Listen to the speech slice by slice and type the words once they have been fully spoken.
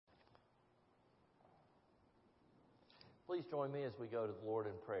Please join me as we go to the Lord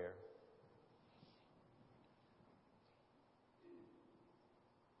in prayer.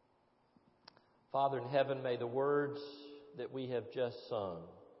 Father in heaven, may the words that we have just sung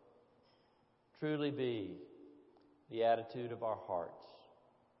truly be the attitude of our hearts,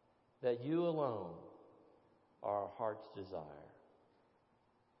 that you alone are our heart's desire.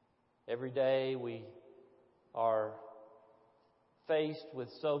 Every day we are faced with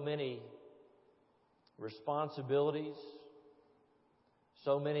so many responsibilities,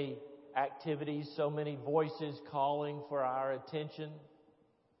 so many activities, so many voices calling for our attention,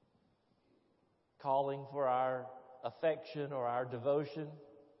 calling for our affection or our devotion.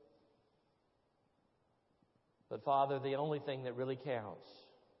 But Father, the only thing that really counts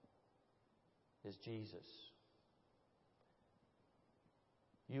is Jesus.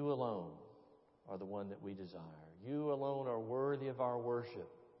 You alone are the one that we desire. You alone are worthy of our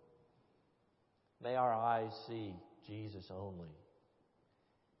worship. May our eyes see Jesus only.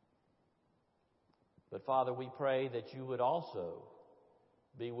 But Father, we pray that you would also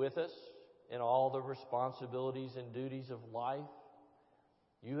be with us in all the responsibilities and duties of life.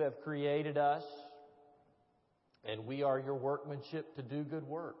 You have created us, and we are your workmanship to do good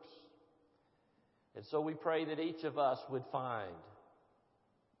works. And so we pray that each of us would find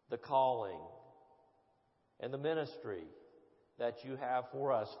the calling and the ministry that you have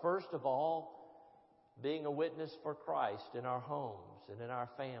for us. First of all, being a witness for Christ in our homes and in our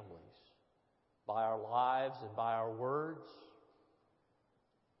families, by our lives and by our words,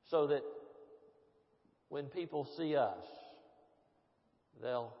 so that when people see us,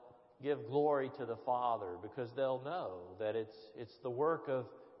 they'll give glory to the Father, because they'll know that it's the work of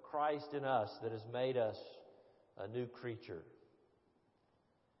Christ in us that has made us a new creature.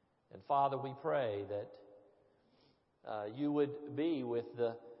 And Father, we pray that you would be with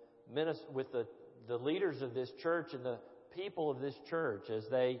the leaders of this church and the people of this church as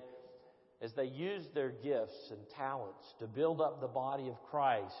they use their gifts and talents to build up the body of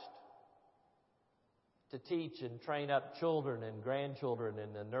Christ, to teach and train up children and grandchildren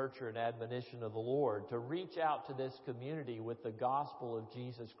in the nurture and admonition of the Lord, to reach out to this community with the gospel of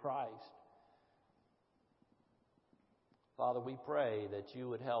Jesus Christ. Father, we pray that you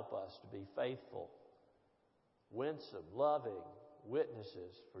would help us to be faithful, winsome, loving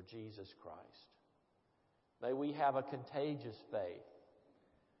witnesses for Jesus Christ. May we have a contagious faith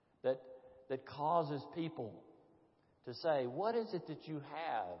that causes people to say, what is it that you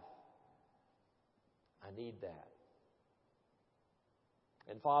have? I need that.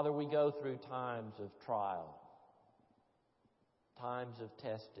 And Father, we go through times of trial, times of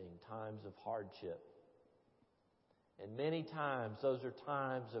testing, times of hardship. And many times those are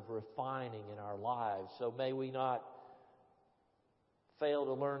times of refining in our lives. So may we not fail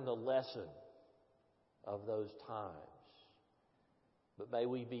to learn the lesson of those times. But may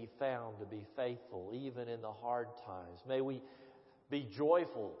we be found to be faithful even in the hard times. May we be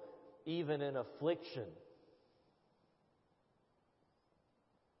joyful even in affliction,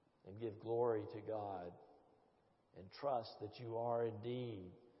 and give glory to God and trust that you are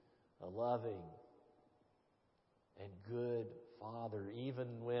indeed a loving and good Father,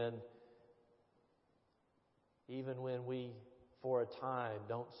 even when we for a time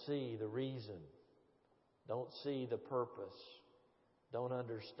don't see the reason, don't see the purpose, don't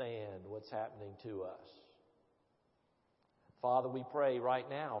understand what's happening to us. Father, we pray right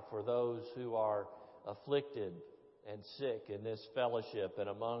now for those who are afflicted and sick in this fellowship and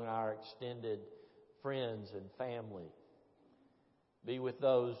among our extended friends and family. Be with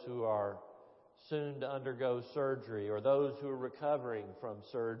those who are soon to undergo surgery, or those who are recovering from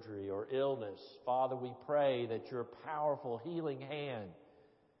surgery or illness. Father, we pray that your powerful healing hand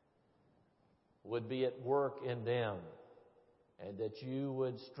would be at work in them, and that you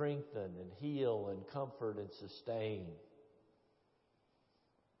would strengthen and heal and comfort and sustain.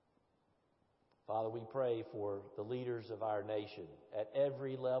 Father, we pray for the leaders of our nation at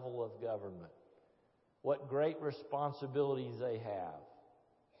every level of government. What great responsibilities they have.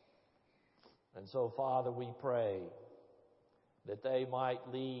 And so, Father, we pray that they might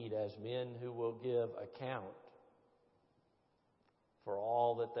lead as men who will give account for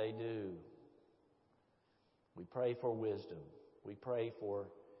all that they do. We pray for wisdom. We pray for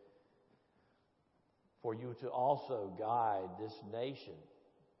you to also guide this nation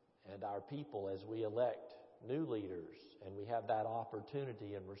and our people as we elect new leaders, and we have that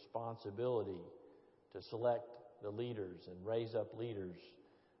opportunity and responsibility to select the leaders and raise up leaders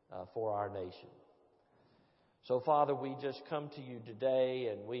for our nation. So, Father, we just come to you today,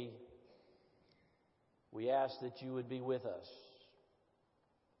 and we ask that you would be with us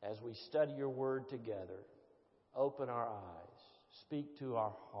as we study your word together. open our eyes, speak to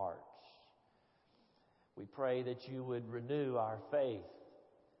our hearts. We pray that you would renew our faith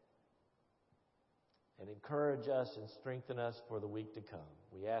and encourage us and strengthen us for the week to come.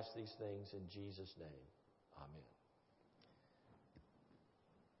 We ask these things in Jesus' name. Amen.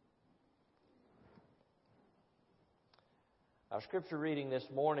 Our scripture reading this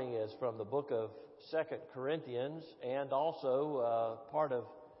morning is from the book of 2 Corinthians and also part of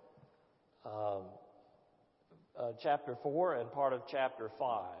chapter 4 and part of chapter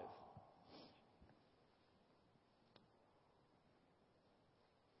 5.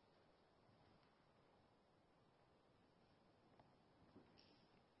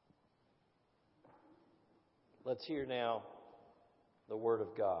 Let's hear now the Word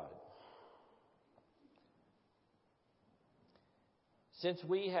of God. Since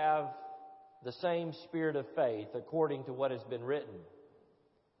we have the same spirit of faith, according to what has been written,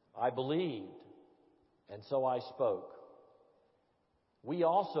 I believed, and so I spoke. We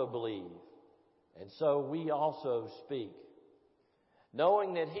also believe, and so we also speak,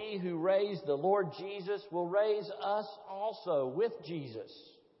 knowing that He who raised the Lord Jesus will raise us also with Jesus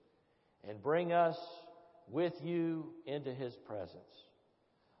and bring us with you into His presence.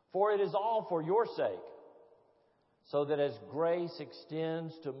 For it is all for your sake, so that as grace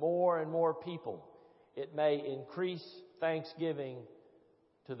extends to more and more people, it may increase thanksgiving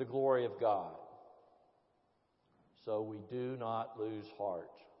to the glory of God. So we do not lose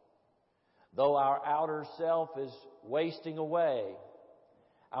heart. Though our outer self is wasting away,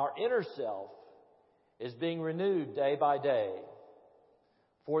 our inner self is being renewed day by day.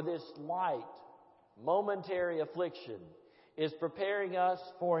 For this light, momentary affliction is preparing us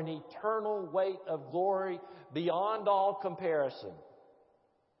for an eternal weight of glory beyond all comparison,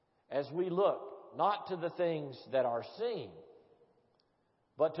 as we look not to the things that are seen,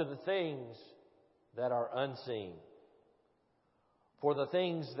 but to the things that are unseen. For the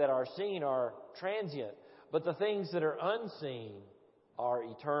things that are seen are transient, but the things that are unseen are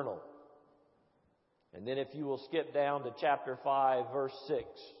eternal. And then if you will skip down to chapter 5, verse 6.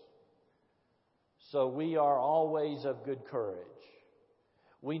 So we are always of good courage.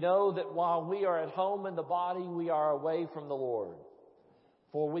 We know that while we are at home in the body, we are away from the Lord.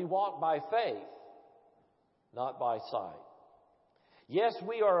 For we walk by faith, not by sight. Yes,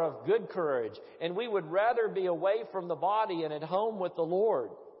 we are of good courage, and we would rather be away from the body and at home with the Lord.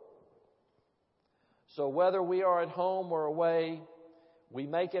 So whether we are at home or away, we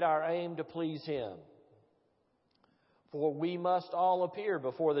make it our aim to please Him. For we must all appear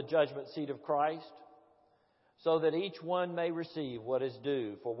before the judgment seat of Christ, so that each one may receive what is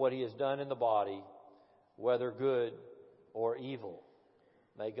due for what he has done in the body, whether good or evil.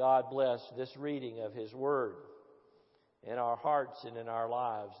 May God bless this reading of His Word in our hearts and in our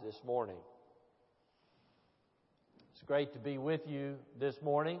lives this morning. It's great to be with you this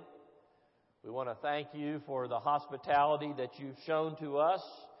morning. We want to thank you for the hospitality that you've shown to us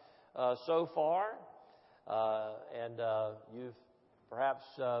so far. You've perhaps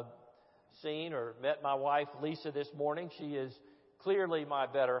seen or met my wife Lisa this morning. She is clearly my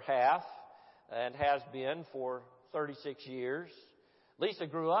better half and has been for 36 years. Lisa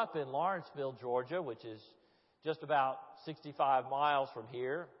grew up in Lawrenceville, Georgia, which is just about 65 miles from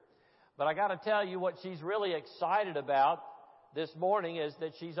here. But I got to tell you, what she's really excited about this morning is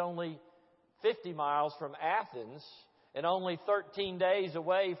that she's only 50 miles from Athens and only 13 days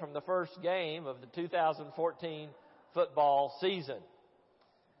away from the first game of the 2014 football season.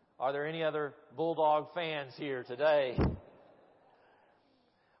 Are there any other Bulldog fans here today?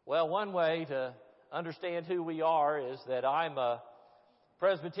 Well, one way to understand who we are is that I'm a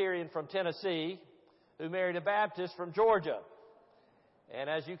Presbyterian from Tennessee who married a Baptist from Georgia. And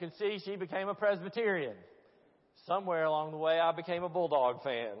as you can see, she became a Presbyterian. Somewhere along the way, I became a Bulldog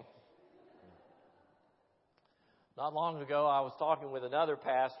fan. Not long ago, I was talking with another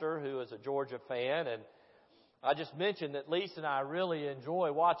pastor who is a Georgia fan, and I just mentioned that Lisa and I really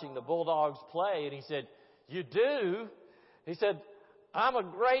enjoy watching the Bulldogs play, and he said, "You do?" He said, "I'm a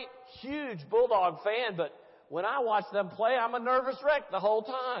great, huge Bulldog fan, but when I watch them play, I'm a nervous wreck the whole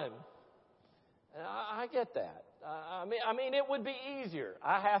time." And I get that. I mean, it would be easier,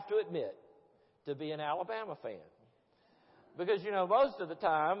 I have to admit, to be an Alabama fan. Because, most of the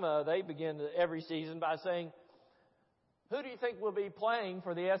time, they begin every season by saying, "Who do you think will be playing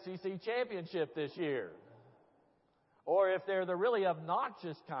for the SEC championship this year?" Or if they're the really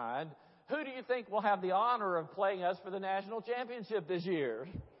obnoxious kind, "Who do you think will have the honor of playing us for the national championship this year?"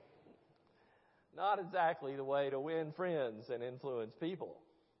 Not exactly the way to win friends and influence people.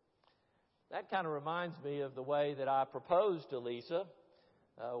 That kind of reminds me of the way that I proposed to Lisa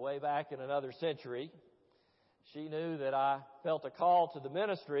way back in another century. She knew that I felt a call to the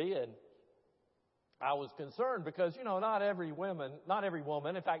ministry, and I was concerned because, not every woman,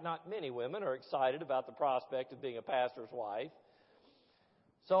 in fact, not many women are excited about the prospect of being a pastor's wife.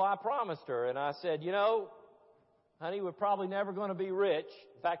 So I promised her, and I said, honey, we're probably never going to be rich.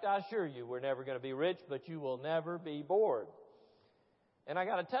 In fact, I assure you we're never going to be rich, but you will never be bored. And I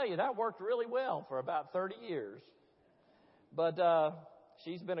got to tell you, that worked really well for about 30 years. But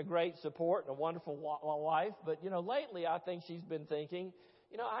she's been a great support and a wonderful wife. But, lately I think she's been thinking,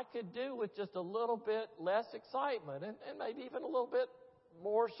 I could do with just a little bit less excitement and maybe even a little bit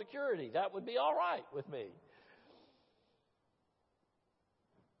more security. That would be all right with me.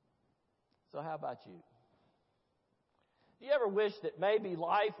 So how about you? Do you ever wish that maybe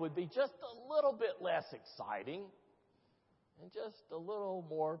life would be just a little bit less exciting and just a little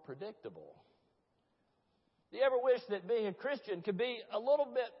more predictable? Do you ever wish that being a Christian could be a little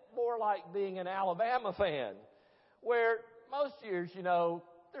bit more like being an Alabama fan, where most years,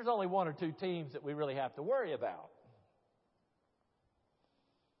 there's only one or two teams that we really have to worry about?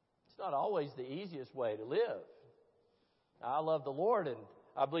 It's not always the easiest way to live. I love the Lord, and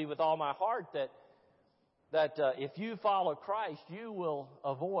I believe with all my heart that if you follow Christ, you will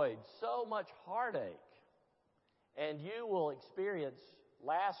avoid so much heartache, and you will experience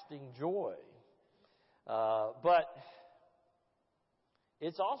lasting joy. But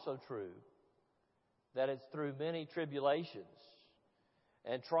it's also true that it's through many tribulations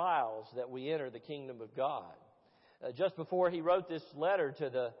and trials that we enter the kingdom of God. Just before he wrote this letter to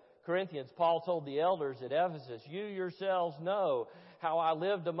the Corinthians, Paul told the elders at Ephesus, "You yourselves know how I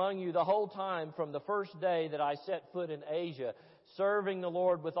lived among you the whole time from the first day that I set foot in Asia, serving the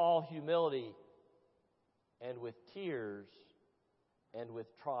Lord with all humility and with tears and with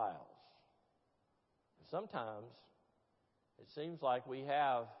trials." Sometimes it seems like we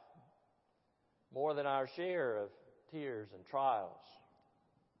have more than our share of tears and trials.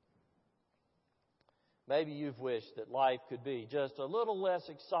 Maybe you've wished that life could be just a little less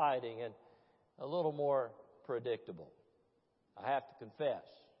exciting and a little more predictable. I have to confess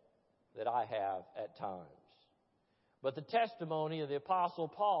that I have at times. But the testimony of the Apostle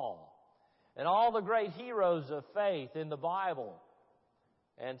Paul and all the great heroes of faith in the Bible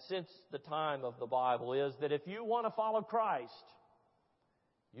and since the time of the Bible is that if you want to follow Christ,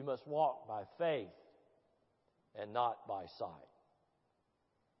 you must walk by faith and not by sight.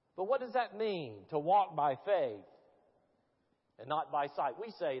 But what does that mean, to walk by faith and not by sight? We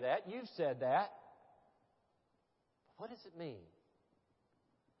say that. You've said that. What does it mean?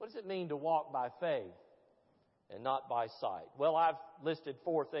 What does it mean to walk by faith and not by sight? Well, I've listed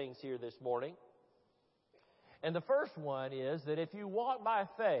 4 things here this morning. And the first one is that if you walk by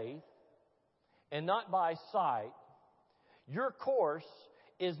faith and not by sight, your course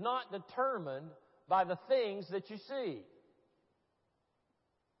is not determined by the things that you see.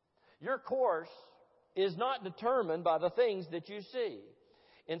 Your course is not determined by the things that you see.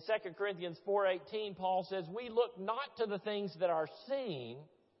 In 2 Corinthians 4:18, Paul says, "We look not to the things that are seen,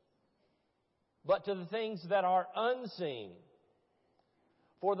 but to the things that are unseen.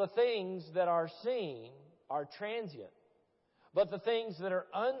 For the things that are seen are transient, but the things that are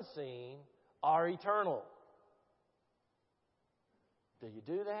unseen are eternal." Do you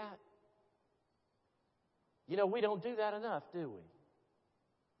do that? We don't do that enough, do we?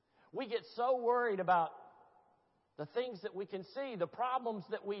 We get so worried about the things that we can see, the problems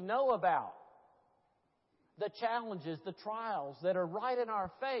that we know about, the challenges, the trials that are right in our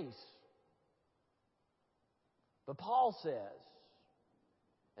face. But Paul says,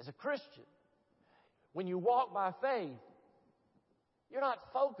 as a Christian, when you walk by faith, you're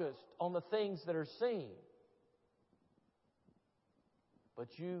not focused on the things that are seen,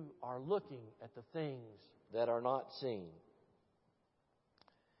 but you are looking at the things that are not seen.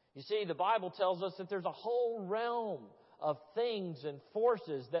 You see, the Bible tells us that there's a whole realm of things and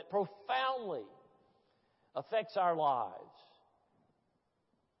forces that profoundly affects our lives.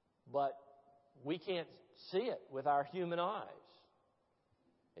 But we can't see it with our human eyes.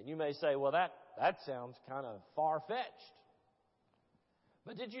 And you may say, well, that sounds kind of far-fetched.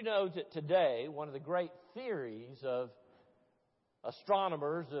 But did you know that today, one of the great theories of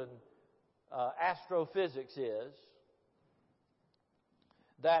astronomers and astrophysics is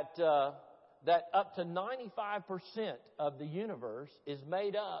that up to 95% of the universe is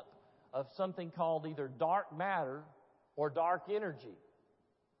made up of something called either dark matter or dark energy.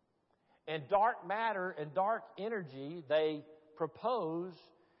 And dark matter and dark energy, they propose,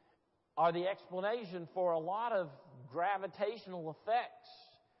 are the explanation for a lot of gravitational effects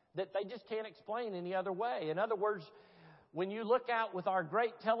that they just can't explain any other way. In other words, When you look out with our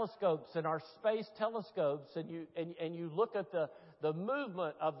great telescopes and our space telescopes and you look at the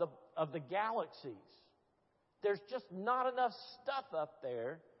movement of the galaxies, there's just not enough stuff up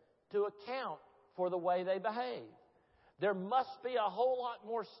there to account for the way they behave. There must be a whole lot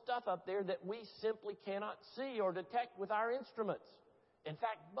more stuff up there that we simply cannot see or detect with our instruments. In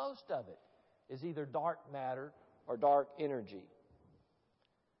fact, most of it is either dark matter or dark energy.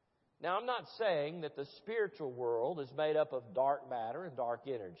 Now, I'm not saying that the spiritual world is made up of dark matter and dark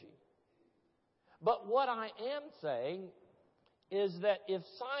energy. But what I am saying is that if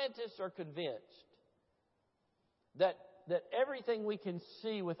scientists are convinced that everything we can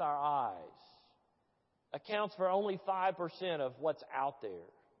see with our eyes accounts for only 5% of what's out there,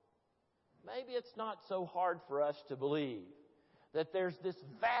 maybe it's not so hard for us to believe that there's this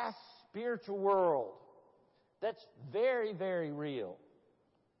vast spiritual world that's very, very real.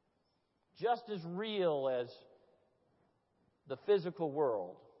 Just as real as the physical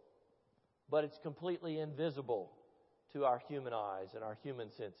world, but it's completely invisible to our human eyes and our human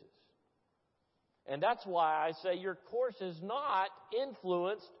senses. And that's why I say your course is not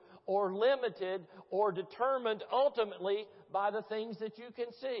influenced or limited or determined ultimately by the things that you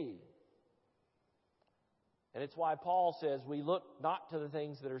can see. And it's why Paul says we look not to the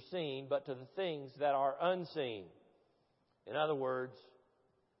things that are seen, but to the things that are unseen. In other words,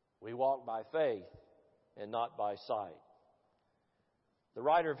 we walk by faith and not by sight. The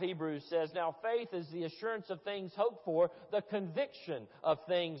writer of Hebrews says, now faith is the assurance of things hoped for, the conviction of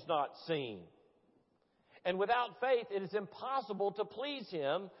things not seen. And without faith it is impossible to please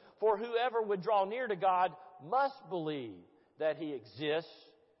Him, for whoever would draw near to God must believe that He exists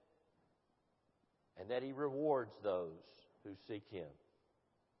and that He rewards those who seek Him.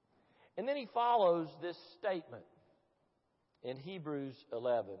 And then he follows this statement in Hebrews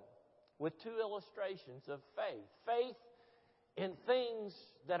 11 with two illustrations of faith. Faith in things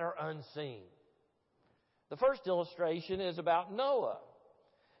that are unseen. The first illustration is about Noah.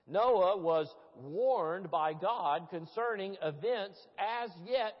 Noah was warned by God concerning events as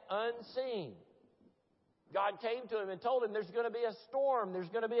yet unseen. God came to him and told him there's going to be a storm, there's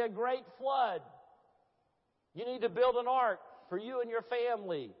going to be a great flood. You need to build an ark for you and your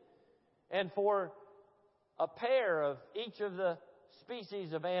family and for a pair of each of the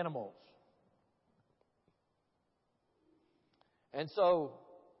species of animals. And so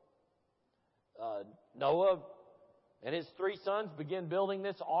Noah and his 3 sons began building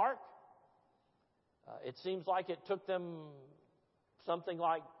this ark. It seems like it took them something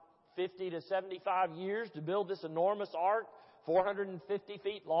like 50 to 75 years to build this enormous ark, 450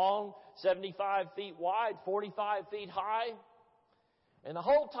 feet long, 75 feet wide, 45 feet high. And the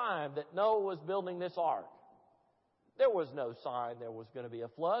whole time that Noah was building this ark, there was no sign there was going to be a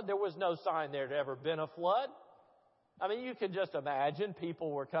flood. There was no sign there had ever been a flood. I mean, you can just imagine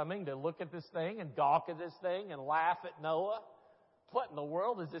people were coming to look at this thing and gawk at this thing and laugh at Noah. What in the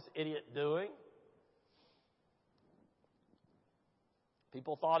world is this idiot doing?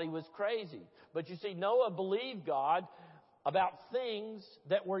 People thought he was crazy. But you see, Noah believed God about things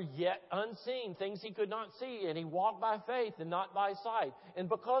that were yet unseen, things he could not see, and he walked by faith and not by sight. And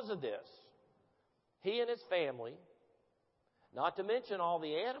because of this, he and his family, not to mention all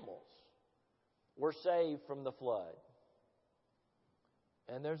the animals, were saved from the flood.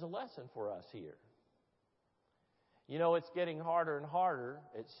 And there's a lesson for us here. You know, it's getting harder and harder,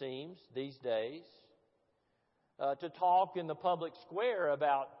 it seems, these days, to talk in the public square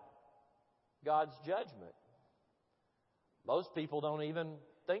about God's judgment. Most people don't even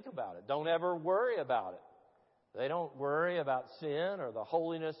think about it, don't ever worry about it. They don't worry about sin or the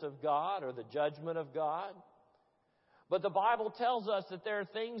holiness of God or the judgment of God. But the Bible tells us that there are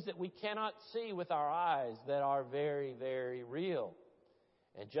things that we cannot see with our eyes that are very, very real.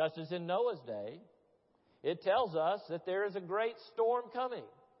 And just as in Noah's day, it tells us that there is a great storm coming.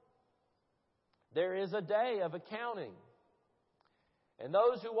 There is a day of accounting. And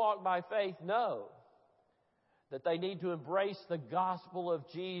those who walk by faith know that they need to embrace the gospel of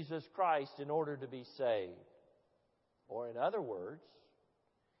Jesus Christ in order to be saved. Or in other words,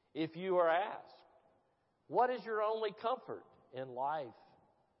 if you are asked, what is your only comfort in life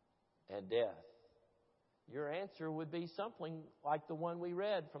and death? Your answer would be something like the one we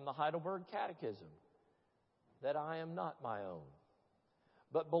read from the Heidelberg Catechism, that I am not my own,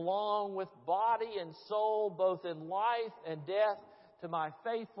 but belong with body and soul, both in life and death, to my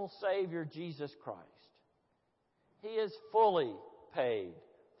faithful Savior, Jesus Christ. He has fully paid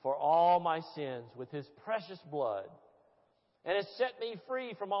for all my sins with His precious blood and has set me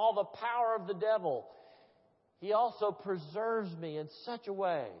free from all the power of the devil. He also preserves me in such a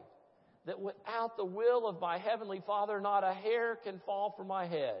way that without the will of my heavenly Father, not a hair can fall from my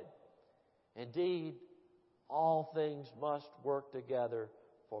head. Indeed, all things must work together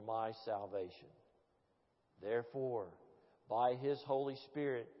for my salvation. Therefore, by His Holy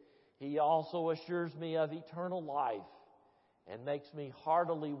Spirit, He also assures me of eternal life and makes me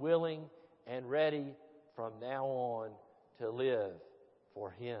heartily willing and ready from now on to live for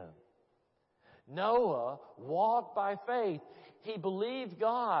Him. Noah walked by faith. He believed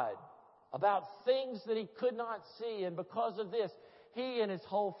God about things that he could not see, and because of this, he and his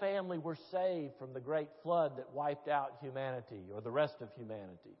whole family were saved from the great flood that wiped out humanity, or the rest of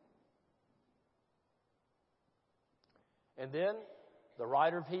humanity. And then the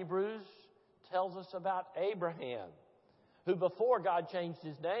writer of Hebrews tells us about Abraham, who before God changed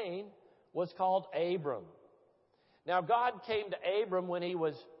his name was called Abram. Now God came to Abram when he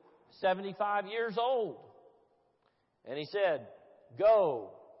was 75 years old. And He said, "Go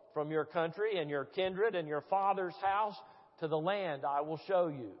from your country and your kindred and your father's house to the land I will show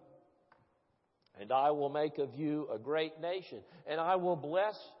you. And I will make of you a great nation. And I will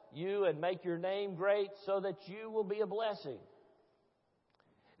bless you and make your name great so that you will be a blessing."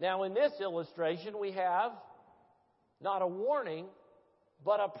 Now in this illustration we have not a warning,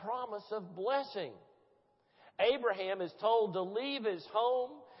 but a promise of blessing. Abraham is told to leave his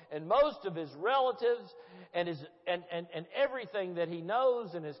home and most of his relatives and everything that he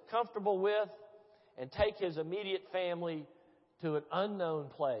knows and is comfortable with, and take his immediate family to an unknown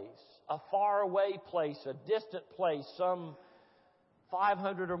place, a faraway place, a distant place, some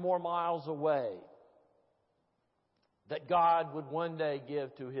 500 or more miles away, that God would one day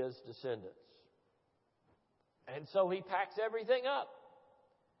give to his descendants. And so he packs everything up.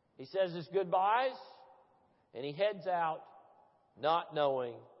 He says his goodbyes, and he heads out not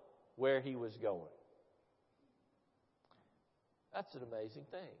knowing where he was going. That's an amazing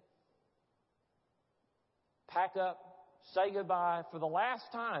thing. Pack up, say goodbye for the last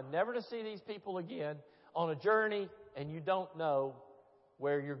time, never to see these people again, on a journey, and you don't know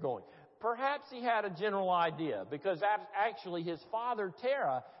where you're going. Perhaps he had a general idea, because actually his father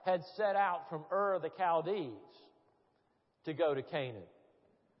Terah had set out from Ur of the Chaldees to go to Canaan.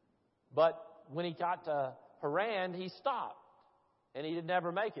 But when he got to Haran, he stopped, and he did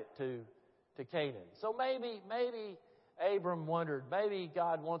never make it to Canaan. So maybe Abram wondered, maybe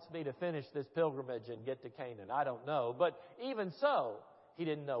God wants me to finish this pilgrimage and get to Canaan. I don't know. But even so, he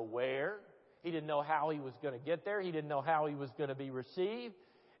didn't know where. He didn't know how he was going to get there. He didn't know how he was going to be received.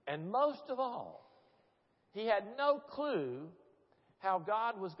 And most of all, he had no clue how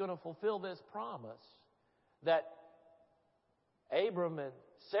God was going to fulfill this promise that Abram and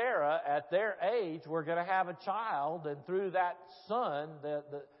Sarah, at their age, were going to have a child, and through that son,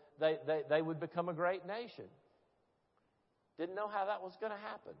 they would become a great nation. Didn't know how that was going to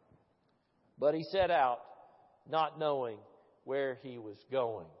happen. But he set out not knowing where he was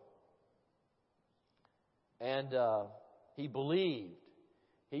going. And he believed.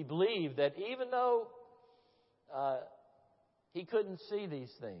 He believed that even though he couldn't see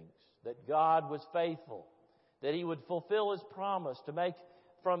these things, that God was faithful, that He would fulfill His promise to make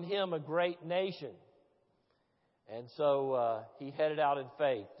from him a great nation. And so he headed out in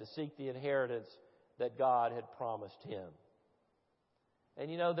faith to seek the inheritance that God had promised him.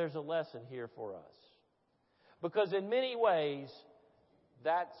 And you know, there's a lesson here for us. Because in many ways,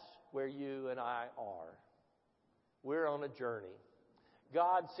 that's where you and I are. We're on a journey.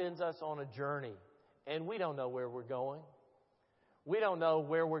 God sends us on a journey, and we don't know where we're going. We don't know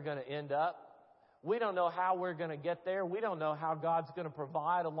where we're going to end up. We don't know how we're going to get there. We don't know how God's going to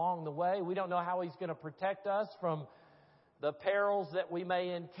provide along the way. We don't know how He's going to protect us from the perils that we may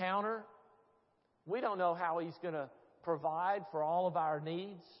encounter. We don't know how He's going to provide for all of our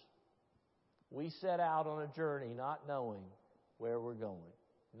needs. We set out on a journey not knowing where we're going.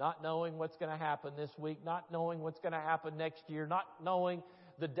 Not knowing what's going to happen this week. Not knowing what's going to happen next year. Not knowing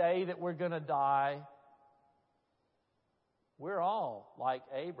the day that we're going to die. We're all like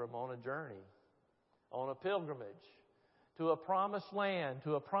Abram on a journey, on a pilgrimage to a promised land,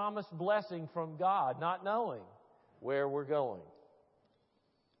 to a promised blessing from God, not knowing where we're going.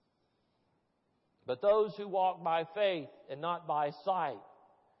 But those who walk by faith and not by sight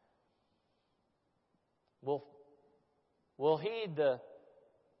will heed the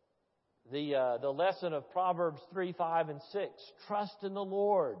lesson of Proverbs 3, 5, and 6. Trust in the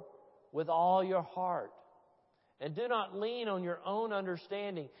Lord with all your heart. And do not lean on your own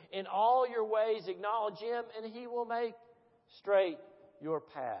understanding. In all your ways acknowledge Him, and He will make straight your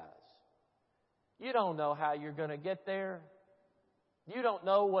paths. You don't know how you're going to get there. You don't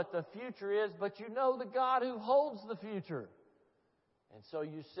know what the future is, but you know the God who holds the future. And so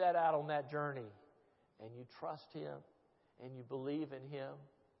you set out on that journey and you trust Him and you believe in Him.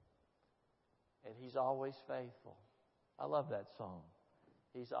 And He's always faithful. I love that song.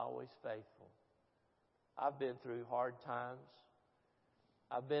 He's always faithful. I've been through hard times.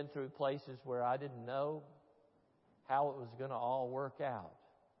 I've been through places where I didn't know how it was going to all work out.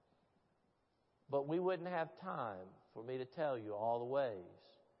 But we wouldn't have time for me to tell you all the ways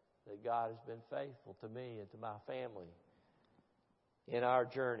that God has been faithful to me and to my family in our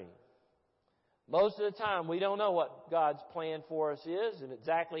journey. Most of the time, we don't know what God's plan for us is and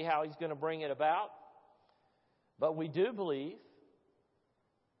exactly how He's going to bring it about. But we do believe,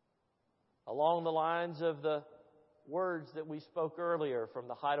 along the lines of the words that we spoke earlier from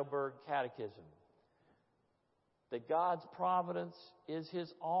the Heidelberg Catechism, that God's providence is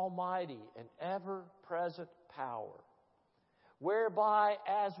His almighty and ever-present power, whereby,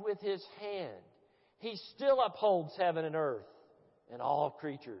 as with His hand, He still upholds heaven and earth and all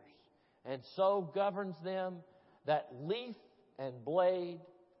creatures, and so governs them that leaf and blade,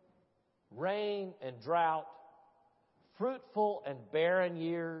 rain and drought, fruitful and barren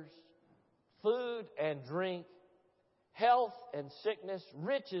years, food and drink, health and sickness,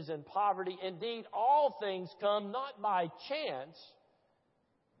 riches and poverty, indeed all things come not by chance,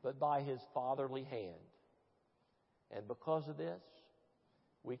 but by His fatherly hand. And because of this,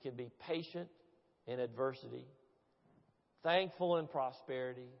 we can be patient in adversity, thankful in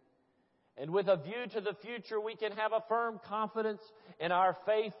prosperity, and with a view to the future, we can have a firm confidence in our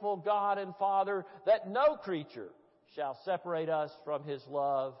faithful God and Father that no creature shall separate us from His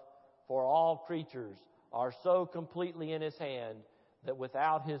love, for all creatures are so completely in His hand that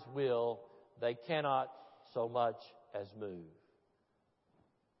without His will they cannot so much as move.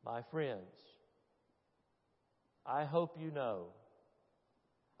 My friends, I hope you know,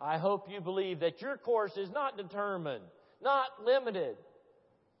 I hope you believe that your course is not determined, not limited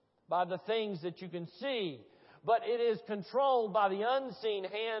by the things that you can see, but it is controlled by the unseen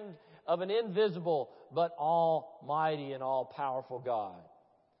hand of an invisible but almighty and all-powerful God.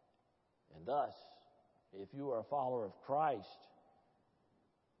 And thus, if you are a follower of Christ,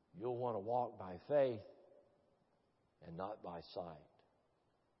 you'll want to walk by faith and not by sight.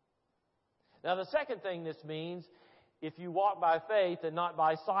 Now, the second thing this means, if you walk by faith and not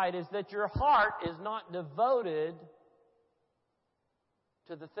by sight, is that your heart is not devoted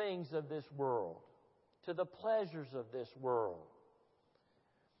to the things of this world, to the pleasures of this world.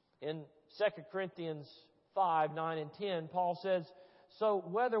 In 2 Corinthians 5, 9, and 10, Paul says, "So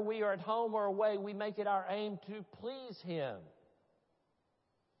whether we are at home or away, we make it our aim to please Him.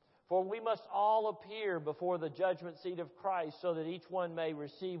 For we must all appear before the judgment seat of Christ, so that each one may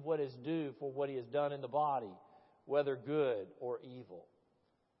receive what is due for what he has done in the body, whether good or evil."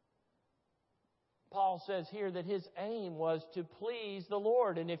 Paul says here that his aim was to please the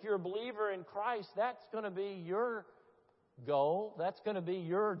Lord. And if you're a believer in Christ, that's going to be your goal. That's going to be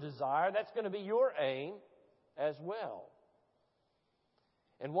your desire. That's going to be your aim as well.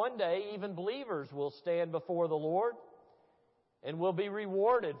 And one day, even believers will stand before the Lord and will be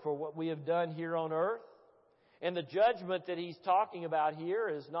rewarded for what we have done here on earth. And the judgment that he's talking about here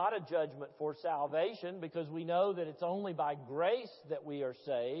is not a judgment for salvation, because we know that it's only by grace that we are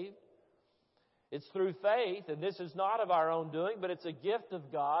saved. It's through faith, and this is not of our own doing, but it's a gift of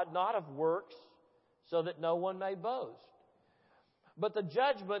God, not of works, so that no one may boast. But the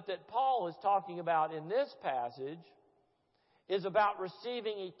judgment that Paul is talking about in this passage is about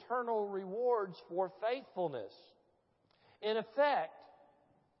receiving eternal rewards for faithfulness. In effect,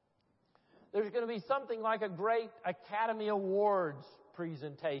 there's going to be something like a great Academy Awards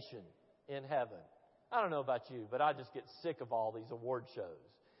presentation in heaven. I don't know about you, but I just get sick of all these award shows.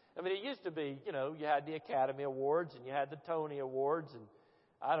 I mean, it used to be, you had the Academy Awards and you had the Tony Awards, and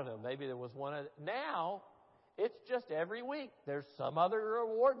I don't know, maybe there was one. Now, it's just every week there's some other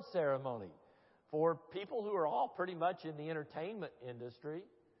award ceremony for people who are all pretty much in the entertainment industry.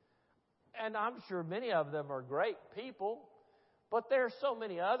 And I'm sure many of them are great people, but there are so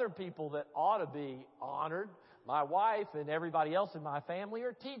many other people that ought to be honored. My wife and everybody else in my family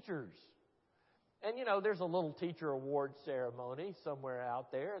are teachers. And, there's a little teacher award ceremony somewhere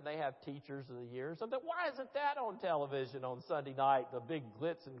out there, and they have Teachers of the Year. So why isn't that on television on Sunday night, the big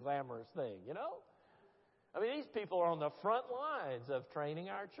glitz and glamorous thing, I mean, these people are on the front lines of training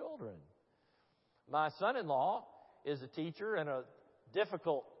our children. My son-in-law is a teacher in a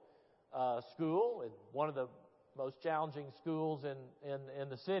difficult school, in one of the most challenging schools in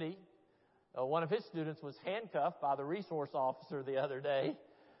the city. One of his students was handcuffed by the resource officer the other day,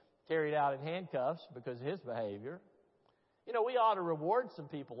 carried out in handcuffs because of his behavior. We ought to reward some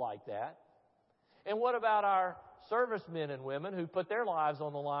people like that. And what about our servicemen and women who put their lives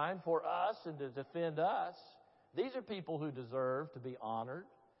on the line for us and to defend us. These are people who deserve to be honored,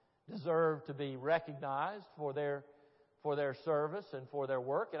 deserve to be recognized for their service and for their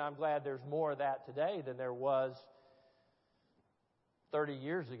work. And I'm glad there's more of that today than there was 30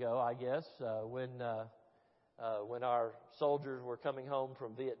 years ago, I guess, when our soldiers were coming home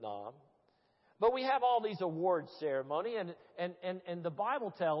from Vietnam. But we have all these awards ceremony, and the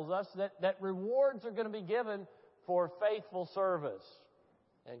Bible tells us that rewards are going to be given for faithful service.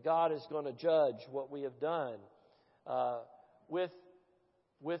 And God is going to judge what we have done with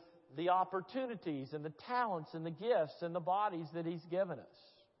the opportunities and the talents and the gifts and the bodies that He's given us.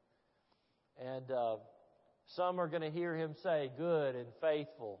 And some are going to hear Him say, good and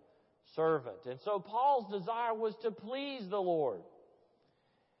faithful servant. And so Paul's desire was to please the Lord.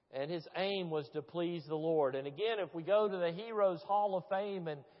 And his aim was to please the Lord. And again, if we go to the Heroes Hall of Fame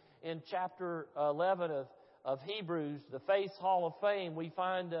in chapter 11 of Hebrews, the Faith Hall of Fame, we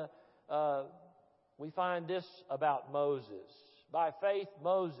find this about Moses. By faith,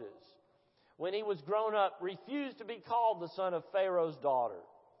 Moses, when he was grown up, refused to be called the son of Pharaoh's daughter,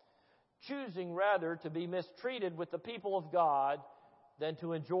 choosing rather to be mistreated with the people of God than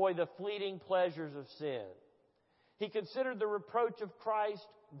to enjoy the fleeting pleasures of sin. He considered the reproach of Christ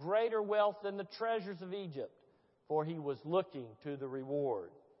greater wealth than the treasures of Egypt, for he was looking to the reward.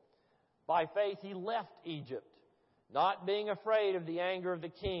 By faith he left Egypt, not being afraid of the anger of the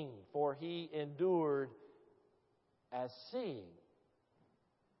king, for he endured as seeing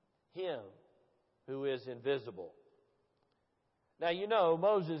Him who is invisible. Now, you know,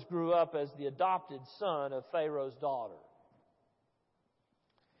 Moses grew up as the adopted son of Pharaoh's daughter.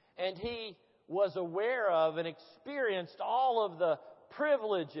 And he was aware of and experienced all of the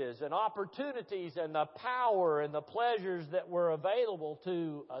privileges and opportunities and the power and the pleasures that were available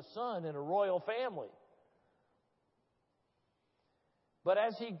to a son in a royal family. But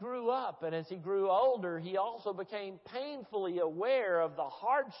as he grew up and as he grew older, he also became painfully aware of the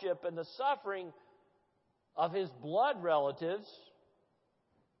hardship and the suffering of his blood relatives,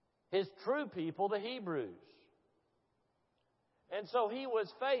 his true people, the Hebrews. And so he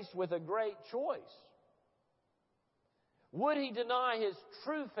was faced with a great choice. Would he deny his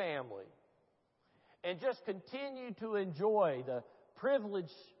true family and just continue to enjoy the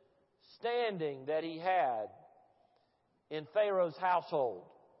privileged standing that he had in Pharaoh's household,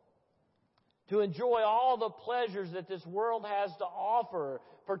 to enjoy all the pleasures that this world has to offer,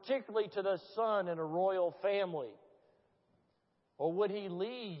 particularly to the son in a royal family? Or would he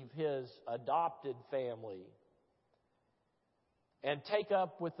leave his adopted family and take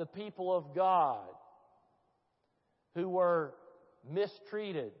up with the people of God who were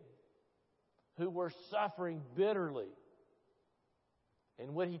mistreated, who were suffering bitterly?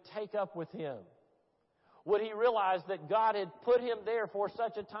 And would he take up with him? Would he realize that God had put him there for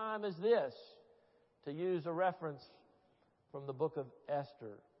such a time as this, to use a reference from the book of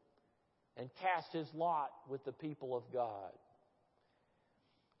Esther, and cast his lot with the people of God?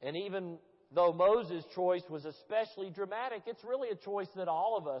 And even though Moses' choice was especially dramatic, it's really a choice that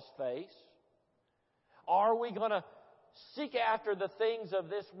all of us face. Are we going to seek after the things of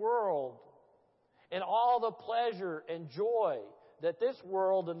this world and all the pleasure and joy that this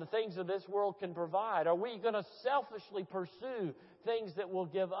world and the things of this world can provide? Are we going to selfishly pursue things that will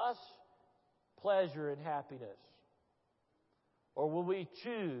give us pleasure and happiness? Or will we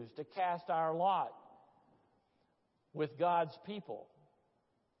choose to cast our lot with God's people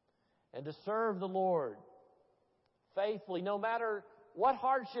and to serve the Lord faithfully, no matter what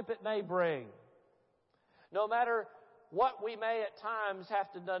hardship it may bring, no matter what we may at times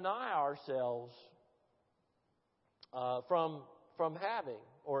have to deny ourselves from having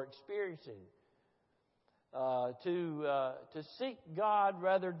or experiencing, to seek God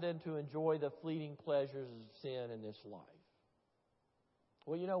rather than to enjoy the fleeting pleasures of sin in this life?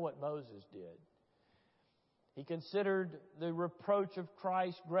 Well, you know what Moses did. He considered the reproach of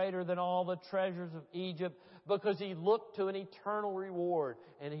Christ greater than all the treasures of Egypt, because he looked to an eternal reward,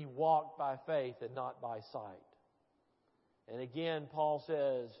 and he walked by faith and not by sight. And again, Paul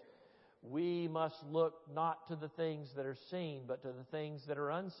says, we must look not to the things that are seen, but to the things that are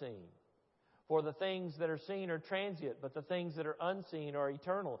unseen. For the things that are seen are transient, but the things that are unseen are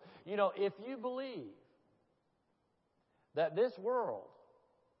eternal. You know, if you believe that this world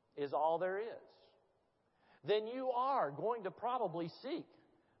is all there is, then you are going to probably seek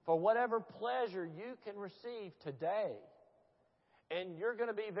for whatever pleasure you can receive today. And you're going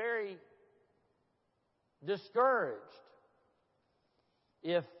to be very discouraged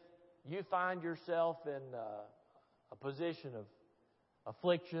if you find yourself in a position of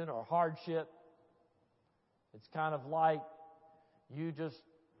affliction or hardship, It's kind of like you just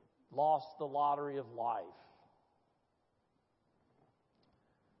lost the lottery of life.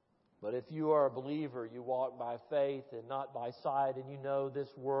 But if you are a believer, you walk by faith and not by sight, and you know this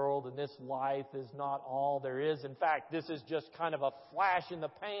world and this life is not all there is. In fact, this is just kind of a flash in the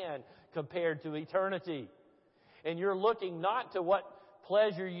pan compared to eternity. And you're looking not to what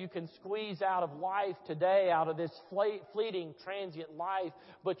pleasure you can squeeze out of life today, out of this fleeting, transient life,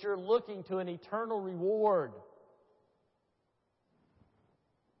 but you're looking to an eternal reward.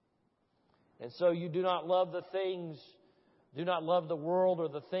 And so you do not love the world or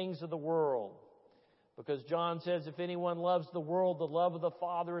the things of the world. Because John says, if anyone loves the world, the love of the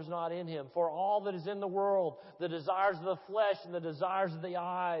Father is not in him. For all that is in the world, the desires of the flesh and the desires of the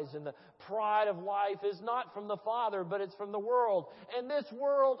eyes and the pride of life is not from the Father, but it's from the world. And this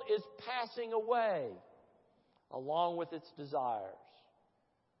world is passing away along with its desires.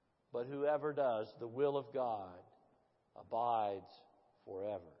 But whoever does the will of God abides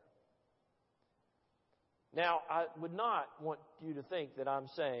forever. Now, I would not want you to think that I'm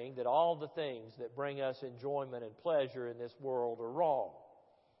saying that all the things that bring us enjoyment and pleasure in this world are wrong.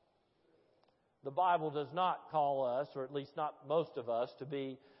 The Bible does not call us, or at least not most of us, to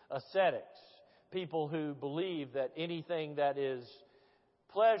be ascetics. People who believe that anything that is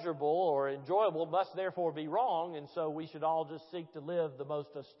pleasurable or enjoyable must therefore be wrong, and so we should all just seek to live the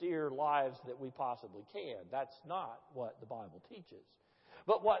most austere lives that we possibly can. That's not what the Bible teaches.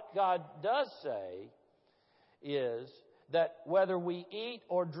 But what God does say is that whether we eat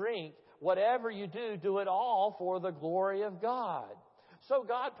or drink, whatever you do, do it all for the glory of God. So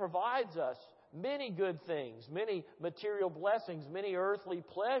God provides us many good things, many material blessings, many earthly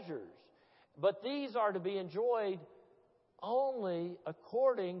pleasures. But these are to be enjoyed only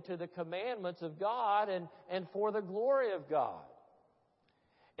according to the commandments of God and for the glory of God.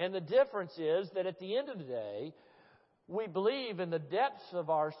 And the difference is that at the end of the day, we believe in the depths of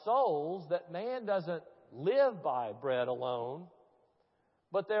our souls that man doesn't live by bread alone,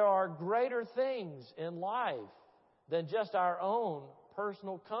 but there are greater things in life than just our own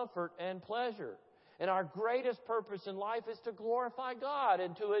personal comfort and pleasure. And our greatest purpose in life is to glorify God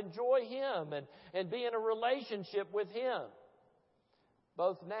and to enjoy Him and be in a relationship with Him,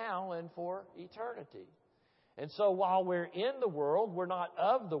 both now and for eternity. And so while we're in the world, we're not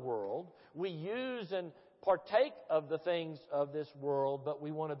of the world. We use and partake of the things of this world, but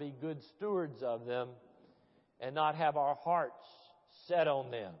we want to be good stewards of them and not have our hearts set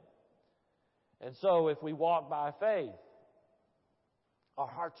on them. And so if we walk by faith, our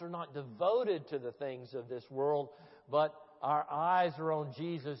hearts are not devoted to the things of this world, but our eyes are on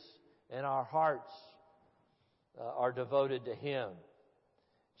Jesus and our hearts are devoted to Him.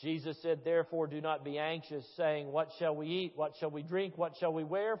 Jesus said, therefore, do not be anxious, saying, what shall we eat? What shall we drink? What shall we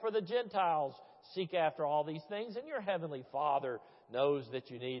wear? For the Gentiles seek after all these things, and your heavenly Father knows that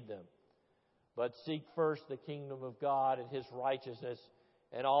you need them. But seek first the kingdom of God and His righteousness,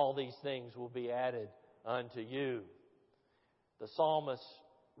 and all these things will be added unto you. The psalmist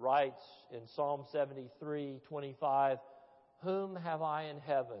writes in Psalm 73:25, whom have I in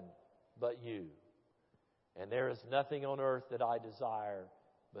heaven but you? And there is nothing on earth that I desire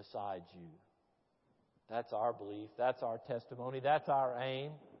besides you. That's our belief. That's our testimony. That's our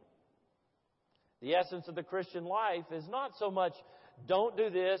aim. The essence of the Christian life is not so much don't do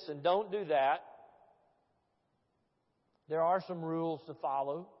this and don't do that. There are some rules to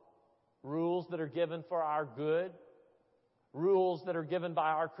follow. Rules that are given for our good. Rules that are given by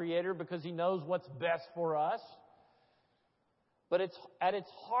our Creator because He knows what's best for us. But at its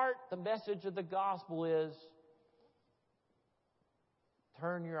heart, the message of the gospel is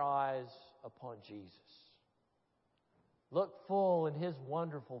turn your eyes upon Jesus. Look full in His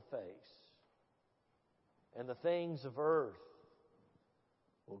wonderful face. And the things of earth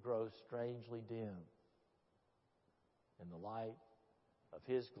will grow strangely dim in the light of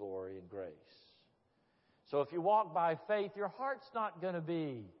His glory and grace. So if you walk by faith, your heart's not going to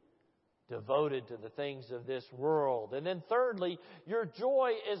be devoted to the things of this world. And then thirdly, your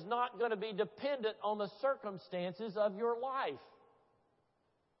joy is not going to be dependent on the circumstances of your life.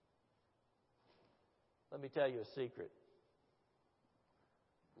 Let me tell you a secret.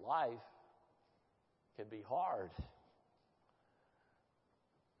 Life can be hard.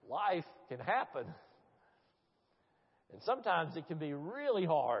 Life can happen. And sometimes it can be really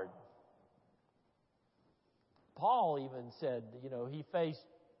hard. Paul even said, he faced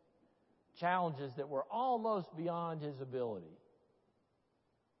challenges that were almost beyond his ability.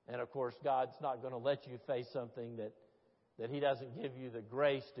 And of course, God's not going to let you face something that He doesn't give you the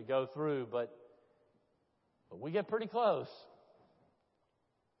grace to go through, but we get pretty close.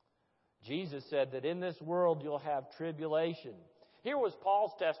 Jesus said that in this world you'll have tribulation. Here was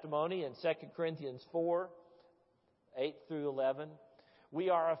Paul's testimony in 2 Corinthians 4, 8 through 11. We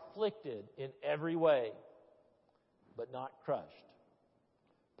are afflicted in every way, but not crushed.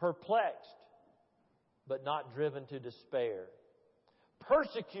 Perplexed, but not driven to despair.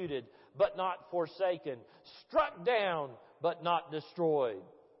 Persecuted, but not forsaken. Struck down, but not destroyed.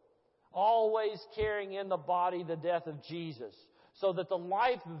 Always carrying in the body the death of Jesus, so that the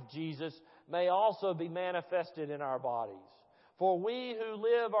life of Jesus may also be manifested in our bodies. For we who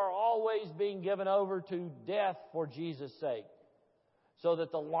live are always being given over to death for Jesus' sake, so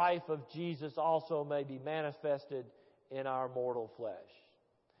that the life of Jesus also may be manifested in our mortal flesh.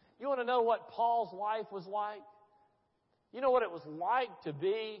 You want to know what Paul's life was like? You know what it was like to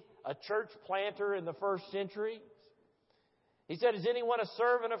be a church planter in the first century? He said, is anyone a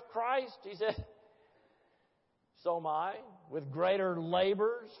servant of Christ? He said, so am I, with greater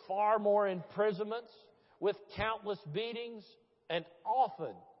labors, far more imprisonments, with countless beatings, and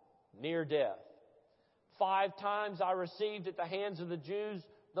often near death. 5 times I received at the hands of the Jews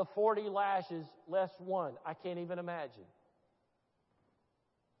the 40 lashes less one. I can't even imagine.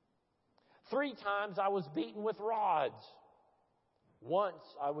 3 times I was beaten with rods. Once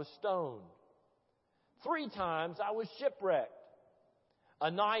I was stoned. 3 times I was shipwrecked.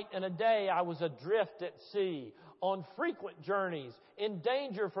 A night and a day I was adrift at sea, on frequent journeys, in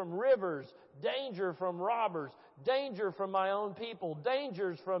danger from rivers, danger from robbers, danger from my own people,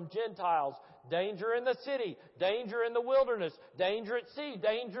 dangers from Gentiles, danger in the city, danger in the wilderness, danger at sea,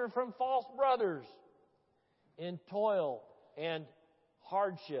 danger from false brothers, in toil and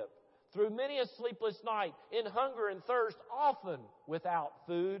hardship, through many a sleepless night, in hunger and thirst, often without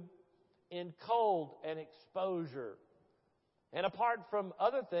food, in cold and exposure. And apart from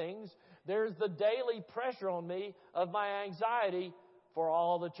other things, there's the daily pressure on me of my anxiety for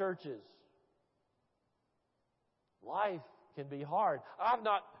all the churches. Life can be hard. I've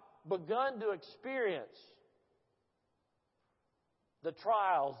not begun to experience the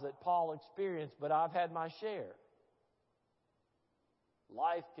trials that Paul experienced, but I've had my share.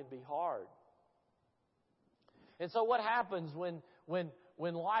 Life can be hard. And so what happens when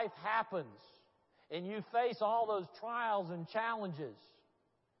life happens and you face all those trials and challenges?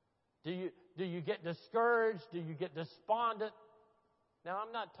 Do you get discouraged? Do you get despondent? Now,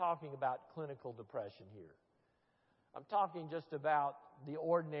 I'm not talking about clinical depression here. I'm talking just about the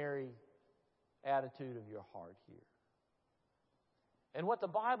ordinary attitude of your heart here. And what the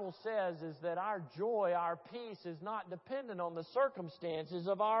Bible says is that our joy, our peace is not dependent on the circumstances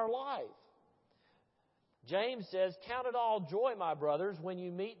of our life. James says, count it all joy, my brothers, when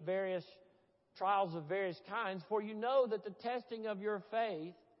you meet various trials of various kinds, for you know that the testing of your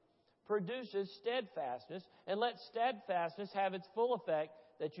faith produces steadfastness, and let steadfastness have its full effect,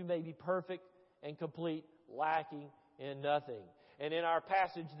 that you may be perfect and complete, lacking in nothing. And in our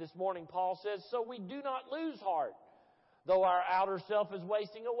passage this morning, Paul says, so we do not lose heart. Though our outer self is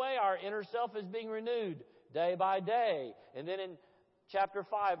wasting away, our inner self is being renewed day by day. And then in chapter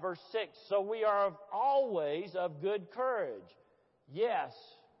 5, verse 6, so we are always of good courage. Yes,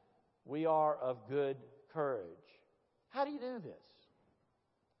 we are of good courage. How do you do this?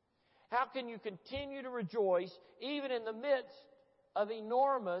 How can you continue to rejoice even in the midst of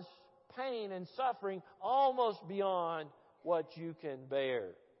enormous pain and suffering almost beyond what you can bear?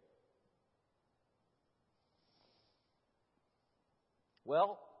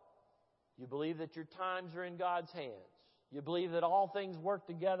 Well, you believe that your times are in God's hands. You believe that all things work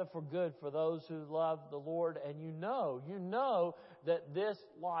together for good for those who love the Lord. And you know that this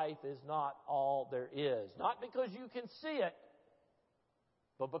life is not all there is. Not because you can see it,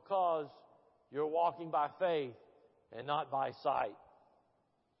 but because you're walking by faith and not by sight.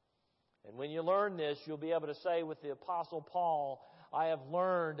 And when you learn this, you'll be able to say with the Apostle Paul, I have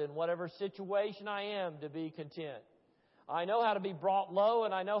learned in whatever situation I am to be content. I know how to be brought low,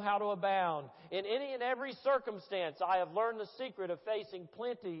 and I know how to abound. In any and every circumstance, I have learned the secret of facing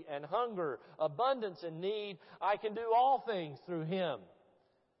plenty and hunger, abundance and need. I can do all things through Him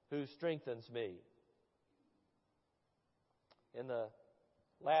who strengthens me. In the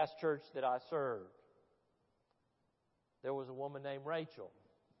last church that I served, there was a woman named Rachel.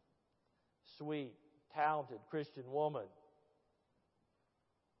 Sweet, talented Christian woman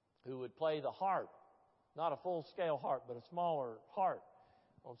who would play the harp. Not a full-scale harp, but a smaller harp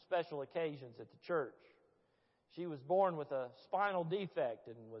on special occasions at the church. She was born with a spinal defect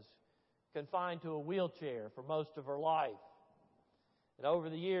and was confined to a wheelchair for most of her life. And over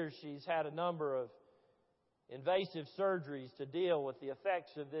the years, she's had a number of invasive surgeries to deal with the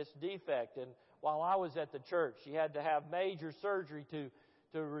effects of this defect. And while I was at the church, she had to have major surgery to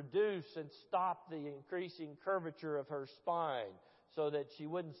to reduce and stop the increasing curvature of her spine so that she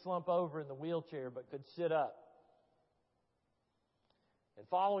wouldn't slump over in the wheelchair but could sit up. And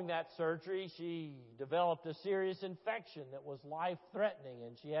following that surgery, she developed a serious infection that was life-threatening,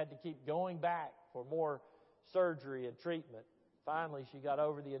 and she had to keep going back for more surgery and treatment. Finally, she got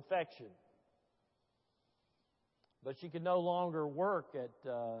over the infection. But she could no longer work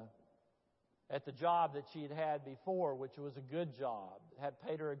at the job that she had had before, which was a good job. It had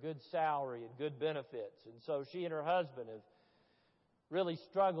paid her a good salary and good benefits. And so she and her husband have really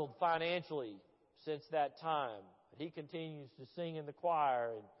struggled financially since that time. He continues to sing in the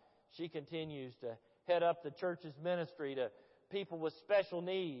choir, and she continues to head up the church's ministry to people with special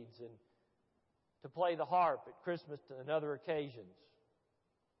needs and to play the harp at Christmas and other occasions.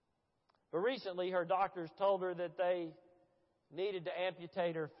 But recently, her doctors told her that they needed to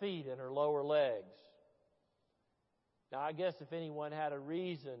amputate her feet and her lower legs. Now, I guess if anyone had a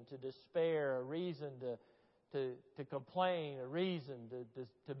reason to despair, a reason to complain, a reason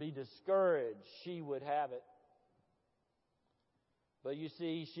to be discouraged, she would have it. But you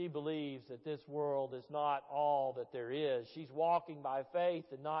see, she believes that this world is not all that there is. She's walking by faith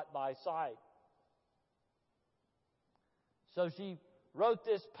and not by sight. So she wrote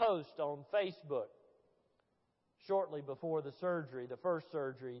this post on Facebook shortly before the surgery, the first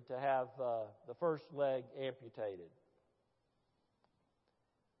surgery to have the first leg amputated.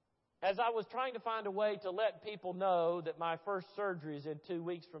 As I was trying to find a way to let people know that my first surgery is in 2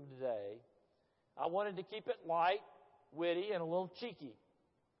 weeks from today, I wanted to keep it light, witty, and a little cheeky.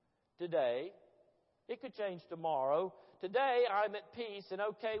 Today, it could change tomorrow. Today, I'm at peace and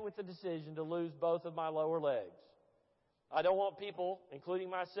okay with the decision to lose both of my lower legs. I don't want people, including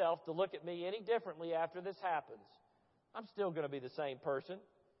myself, to look at me any differently after this happens. I'm still going to be the same person.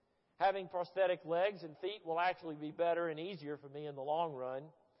 Having prosthetic legs and feet will actually be better and easier for me in the long run.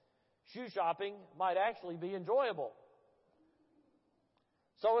 Shoe shopping might actually be enjoyable.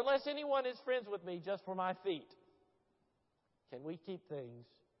 So unless anyone is friends with me just for my feet, can we keep things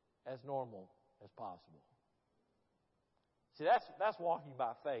as normal as possible? See, that's walking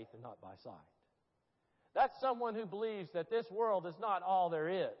by faith and not by sight. That's someone who believes that this world is not all there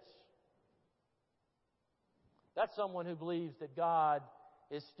is. That's someone who believes that God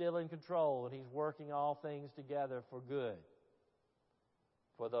is still in control and He's working all things together for good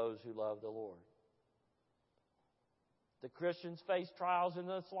for those who love the Lord. Do Christians face trials in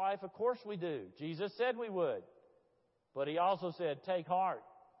this life? Of course we do. Jesus said we would. But He also said, take heart.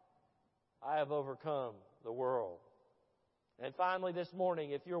 I have overcome the world. And finally this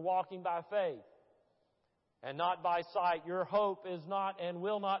morning, if you're walking by faith and not by sight, your hope is not and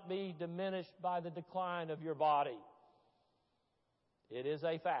will not be diminished by the decline of your body. It is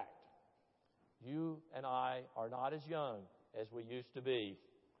a fact. You and I are not as young as we used to be.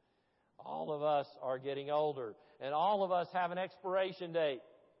 All of us are getting older, and all of us have an expiration date.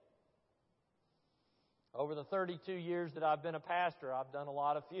 Over the 32 years that I've been a pastor, I've done a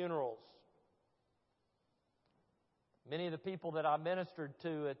lot of funerals. Many of the people that I ministered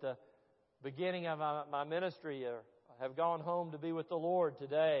to at the beginning of my ministry have gone home to be with the Lord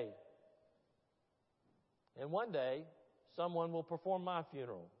today. And one day, someone will perform my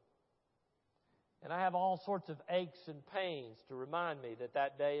funeral. And I have all sorts of aches and pains to remind me that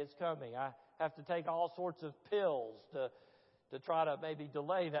that day is coming. I have to take all sorts of pills to try to maybe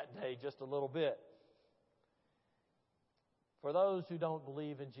delay that day just a little bit. For those who don't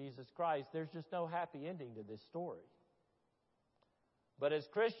believe in Jesus Christ, there's just no happy ending to this story. But as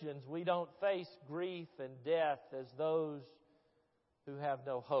Christians, we don't face grief and death as those who have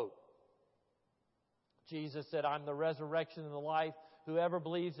no hope. Jesus said, I'm the resurrection and the life. Whoever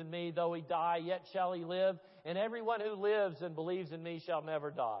believes in me, though he die, yet shall he live. And everyone who lives and believes in me shall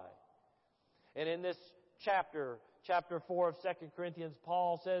never die. And in this chapter 4 of 2 Corinthians,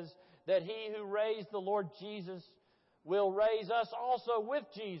 Paul says that he who raised the Lord Jesus will raise us also with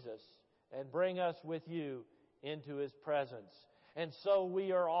Jesus and bring us with you into His presence. And so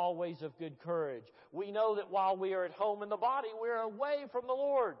we are always of good courage. We know that while we are at home in the body, we are away from the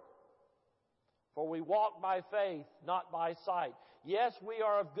Lord. For we walk by faith, not by sight. Yes, we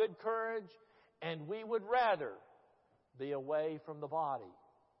are of good courage, and we would rather be away from the body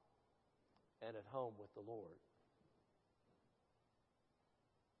and at home with the Lord.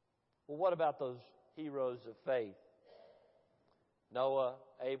 Well, what about those heroes of faith? Noah,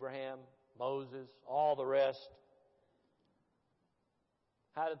 Abraham, Moses, all the rest.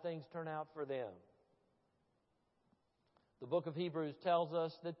 How did things turn out for them? The book of Hebrews tells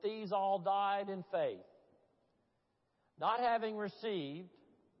us that these all died in faith, not having received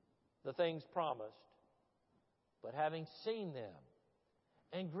the things promised, but having seen them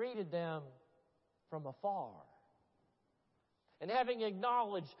and greeted them from afar. And having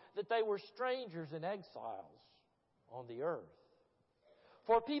acknowledged that they were strangers and exiles on the earth.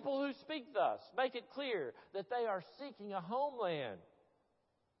 For people who speak thus, make it clear that they are seeking a homeland.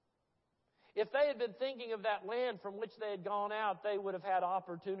 If they had been thinking of that land from which they had gone out, they would have had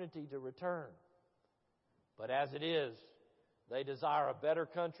opportunity to return. But as it is, they desire a better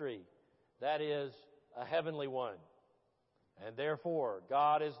country, that is, a heavenly one. And therefore,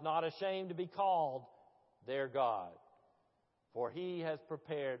 God is not ashamed to be called their God, for He has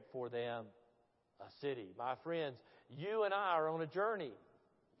prepared for them a city. My friends, you and I are on a journey.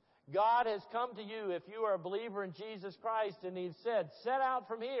 God has come to you if you are a believer in Jesus Christ, and He's said, set out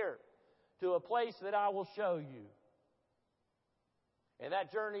from here to a place that I will show you. And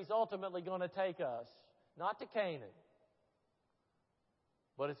that journey is ultimately going to take us, not to Canaan,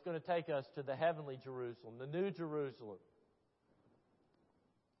 but it's going to take us to the heavenly Jerusalem, the new Jerusalem.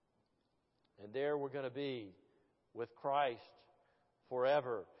 And there we're going to be with Christ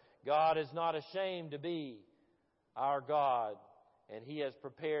forever. God is not ashamed to be our God, and He has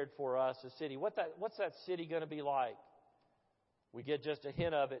prepared for us a city. What's that city going to be like? We get just a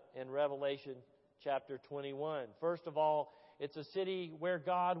hint of it in Revelation chapter 21. First of all, it's a city where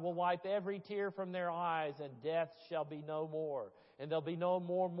God will wipe every tear from their eyes, and death shall be no more. And there'll be no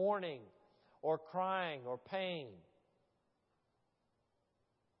more mourning or crying or pain.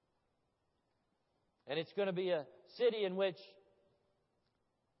 And it's going to be a city in which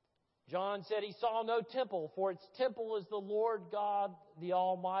John said he saw no temple, for its temple is the Lord God, the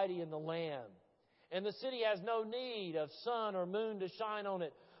Almighty, and the Lamb. And the city has no need of sun or moon to shine on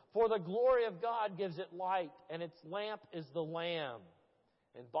it, for the glory of God gives it light, and its lamp is the Lamb.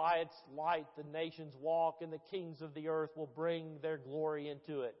 And by its light the nations walk, and the kings of the earth will bring their glory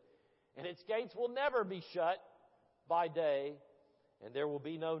into it. And its gates will never be shut by day, and there will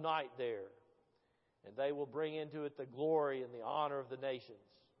be no night there. And they will bring into it the glory and the honor of the nations.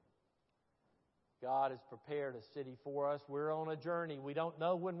 God has prepared a city for us. We're on a journey. We don't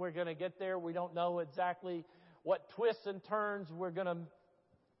know when we're going to get there. We don't know exactly what twists and turns we're going to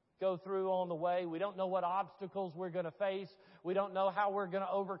go through on the way. We don't know what obstacles we're going to face. We don't know how we're going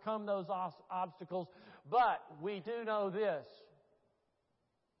to overcome those obstacles. But we do know this.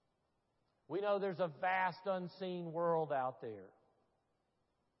 We know there's a vast unseen world out there.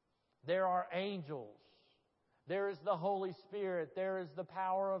 There are angels. There is the Holy Spirit. There is the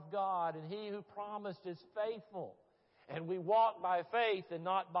power of God. And He who promised is faithful. And we walk by faith and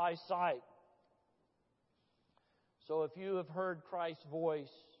not by sight. So if you have heard Christ's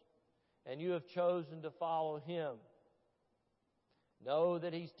voice and you have chosen to follow Him, know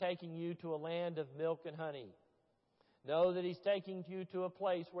that He's taking you to a land of milk and honey. Know that He's taking you to a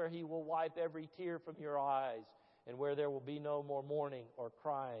place where He will wipe every tear from your eyes and where there will be no more mourning or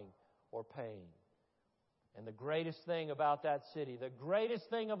crying or pain. And the greatest thing about that city, the greatest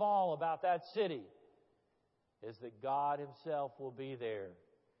thing of all about that city, is that God Himself will be there,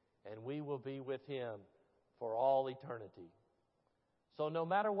 and we will be with Him for all eternity. So no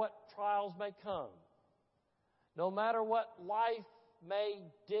matter what trials may come, no matter what life may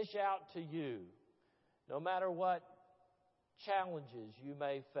dish out to you, no matter what challenges you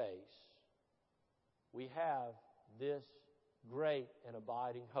may face, we have this great and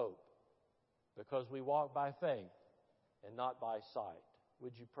abiding hope. Because we walk by faith and not by sight.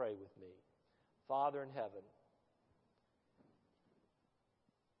 Would you pray with me? Father in heaven,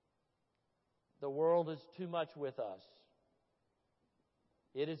 the world is too much with us.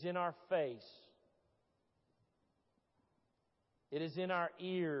 It is in our face. It is in our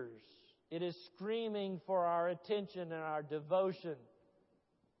ears. It is screaming for our attention and our devotion.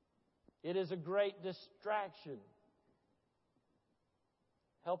 It is a great distraction.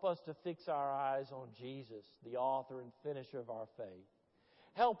 Help us to fix our eyes on Jesus, the author and finisher of our faith.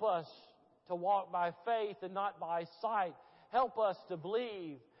 Help us to walk by faith and not by sight. Help us to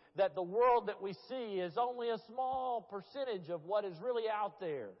believe that the world that we see is only a small percentage of what is really out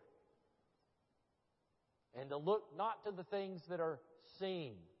there. And to look not to the things that are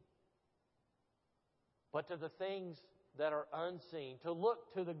seen, but to the things that are unseen. To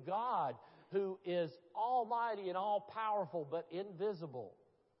look to the God who is almighty and all-powerful, but invisible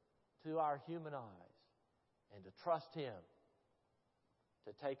to our human eyes, and to trust Him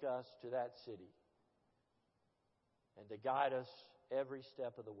to take us to that city and to guide us every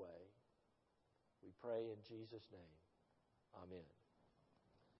step of the way. We pray in Jesus' name. Amen.